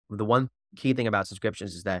the one key thing about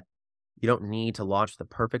subscriptions is that you don't need to launch the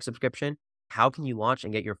perfect subscription. How can you launch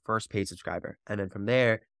and get your first paid subscriber? And then from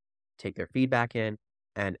there, take their feedback in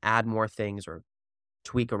and add more things or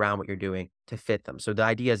tweak around what you're doing to fit them. So the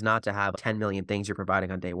idea is not to have 10 million things you're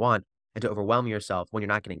providing on day one and to overwhelm yourself when you're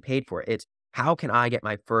not getting paid for it. It's how can I get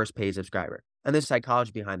my first paid subscriber? And there's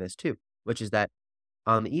psychology behind this too, which is that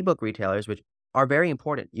the ebook retailers, which are very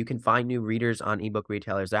important. You can find new readers on ebook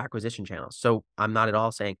retailers, the acquisition channels. So I'm not at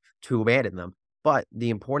all saying to abandon them. But the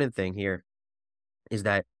important thing here is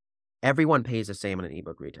that everyone pays the same on an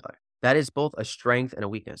ebook retailer. That is both a strength and a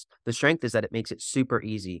weakness. The strength is that it makes it super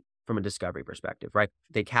easy from a discovery perspective, right?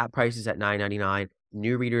 They cap prices at $9.99.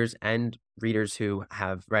 New readers and readers who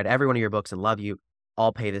have read every one of your books and love you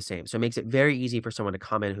all pay the same. So it makes it very easy for someone to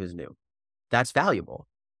come in who's new. That's valuable.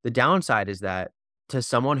 The downside is that to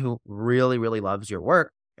someone who really, really loves your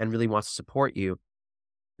work and really wants to support you,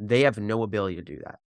 they have no ability to do that.